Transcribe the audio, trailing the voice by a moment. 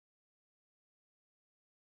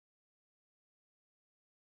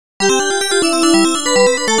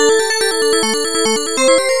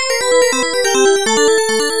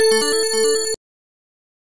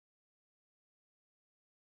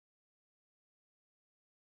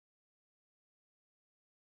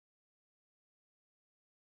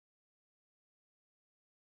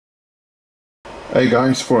Hey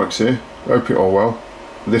guys, Forex here. Hope you're all well.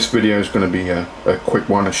 This video is going to be a quick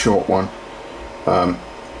one, a short one.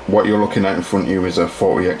 What you're looking at in front of you is a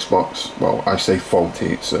faulty Xbox. Well, I say faulty,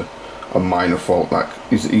 it's a minor fault that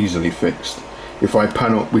is easily fixed. If I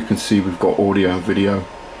pan up, we can see we've got audio and video.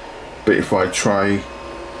 But if I try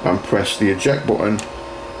and press the eject button,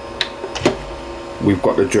 we've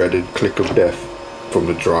got the dreaded click of death from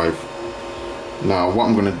the drive. Now what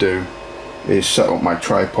I'm going to do is set up my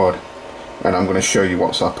tripod, and I'm going to show you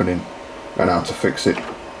what's happening and how to fix it.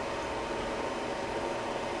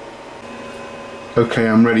 Okay,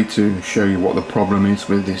 I'm ready to show you what the problem is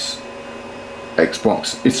with this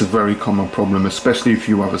Xbox. It's a very common problem, especially if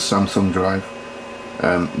you have a Samsung drive.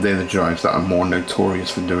 They're the drives that are more notorious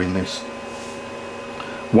for doing this.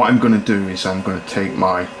 What I'm going to do is I'm going to take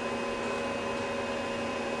my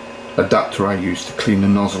adapter I use to clean the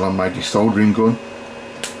nozzle on my desoldering gun,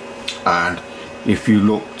 and if you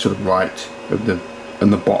look to the right of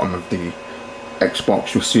the bottom of the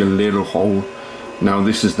Xbox, you'll see a little hole. Now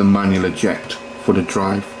this is the manual eject for the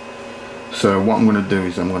drive. So what I'm going to do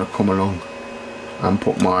is I'm going to come along and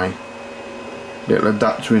put my little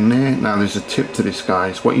adapter in there. Now there's a tip to this,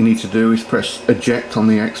 guys. What you need to do is press eject on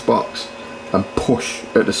the Xbox and push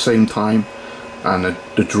at the same time, and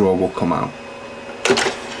the drawer will come out.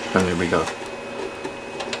 And there we go.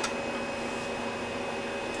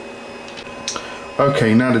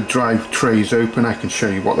 Okay, now the drive tray is open, I can show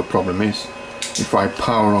you what the problem is. If I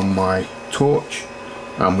power on my torch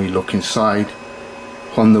and we look inside,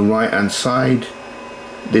 on the right hand side,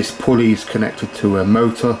 this pulley is connected to a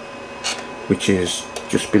motor which is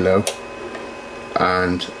just below,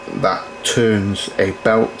 and that turns a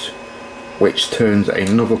belt which turns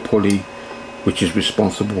another pulley which is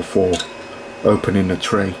responsible for opening the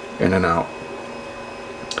tray in and out.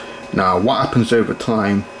 Now what happens over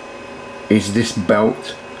time is this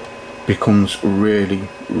belt becomes really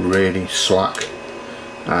slack,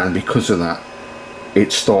 and because of that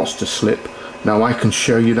it starts to slip. Now I can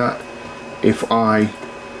show you that. If I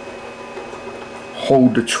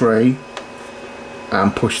hold the tray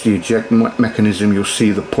and push the eject mechanism, you'll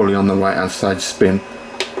see the pulley on the right hand side spin.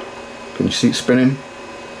 Can you see it spinning?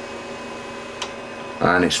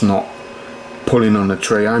 And it's not pulling on the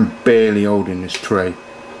tray. I'm barely holding this tray,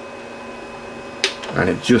 and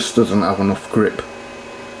it just doesn't have enough grip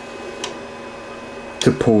to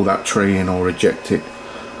pull that tray in or eject it.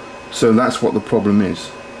 So that's what the problem is.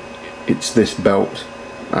 It's this belt,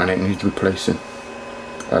 and it needs replacing,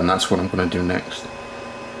 and that's what I'm going to do next.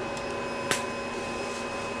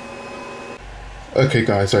 Okay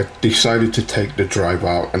guys, I decided to take the drive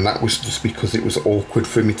out, and that was just because it was awkward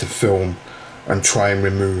for me to film and try and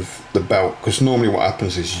remove the belt, because normally what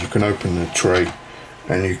happens is you can open the tray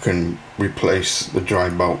and you can replace the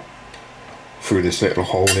drive belt through this little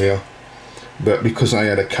hole here, but because I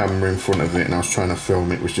had a camera in front of it and I was trying to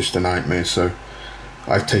film, it was just a nightmare. So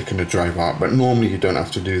I've taken the drive out, but normally you don't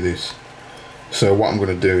have to do this. So what I'm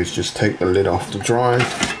going to do is just take the lid off the drive,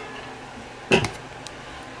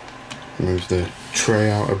 move the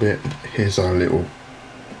tray out a bit. Here's our little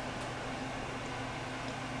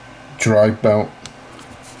drive belt,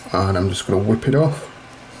 and I'm just going to whip it off.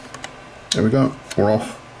 There we go, we're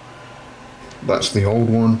off. That's the old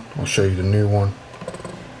one. I'll show you the new one.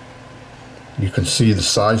 You can see the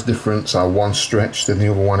size difference. Our one's stretched and the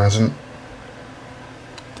other one hasn't.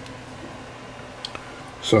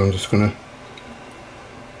 So I'm just going to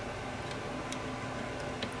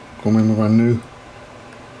come in with our new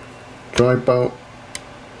drive belt,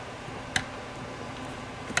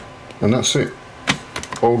 and that's it,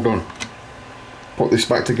 all done. Put this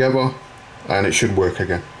back together and it should work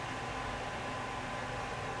again.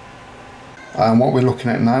 And what we're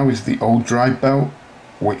looking at now is the old drive belt,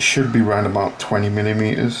 which should be around about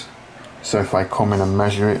 20mm. So if I come in and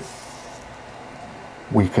measure it,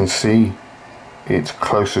 we can see it's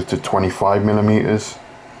closer to 25mm.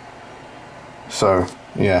 So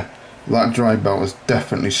yeah, that drive belt has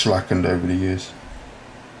definitely slackened over the years.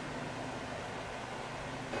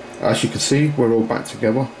 As you can see, we're all back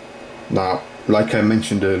together. Now, like I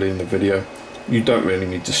mentioned earlier in the video, you don't really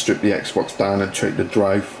need to strip the Xbox down and take the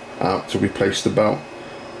drive out to replace the belt.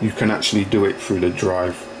 You can actually do it through the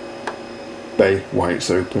drive bay while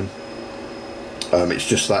it's open. It's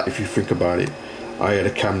just that if you think about it, I had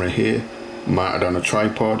a camera here mounted on a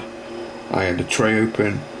tripod, I had the tray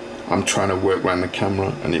open, I'm trying to work around the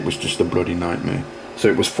camera, and it was just a bloody nightmare. So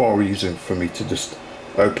it was far easier for me to just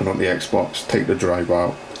open up the Xbox, take the drive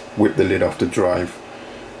out, whip the lid off the drive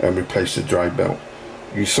and replace the drive belt.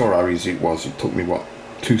 You saw how easy it was. It took me what,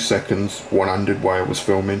 2 seconds one-handed while I was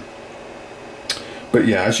filming. But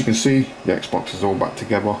yeah, as you can see, the Xbox is all back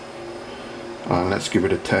together. and let's give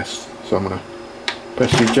it a test. So I'm going to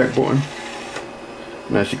press the eject button,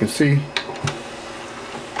 and as you can see,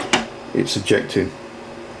 it's ejecting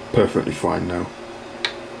perfectly fine now.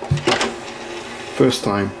 First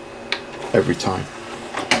time, every time.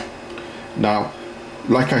 Now,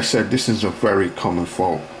 like I said, this is a very common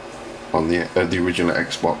fault on the original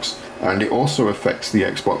Xbox, and it also affects the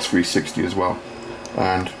Xbox 360 as well.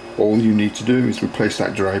 And all you need to do is replace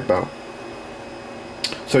that drive belt.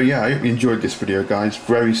 So yeah, I hope you enjoyed this video, guys.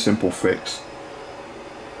 Very simple fix.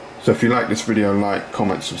 So if you like this video, like,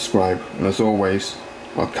 comment, subscribe, and as always,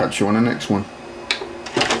 I'll catch you on the next one.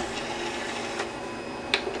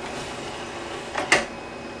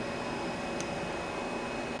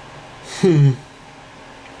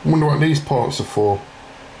 Wonder what these parts are for.